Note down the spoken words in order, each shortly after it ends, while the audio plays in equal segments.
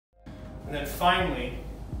And then finally,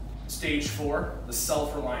 stage 4, the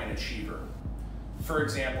self-reliant achiever. For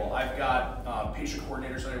example, I've got patient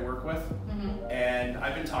coordinators that I work with, and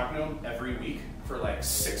I've been talking to them every week for like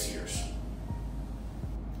 6 years.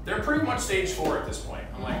 They're pretty much stage 4 at this point.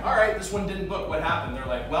 I'm like, all right, this one didn't book, what happened? They're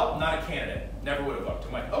like, well, not a candidate, never would have booked.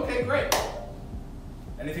 I'm like, okay, great.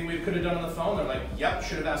 Anything we could have done on the phone? They're like, yep,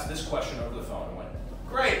 should have asked this question over the phone. I went,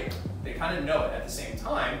 great. They kind of know it. At the same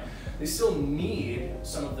time, they still need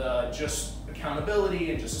some of the just accountability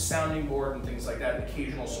and just a sounding board and things like that, and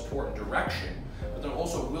occasional support and direction. But they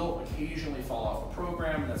also will occasionally fall off the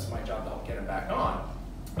program, and that's my job to help get them back on.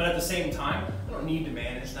 But at the same time, I don't need to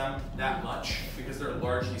manage them that much because they're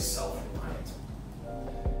largely self-reliant.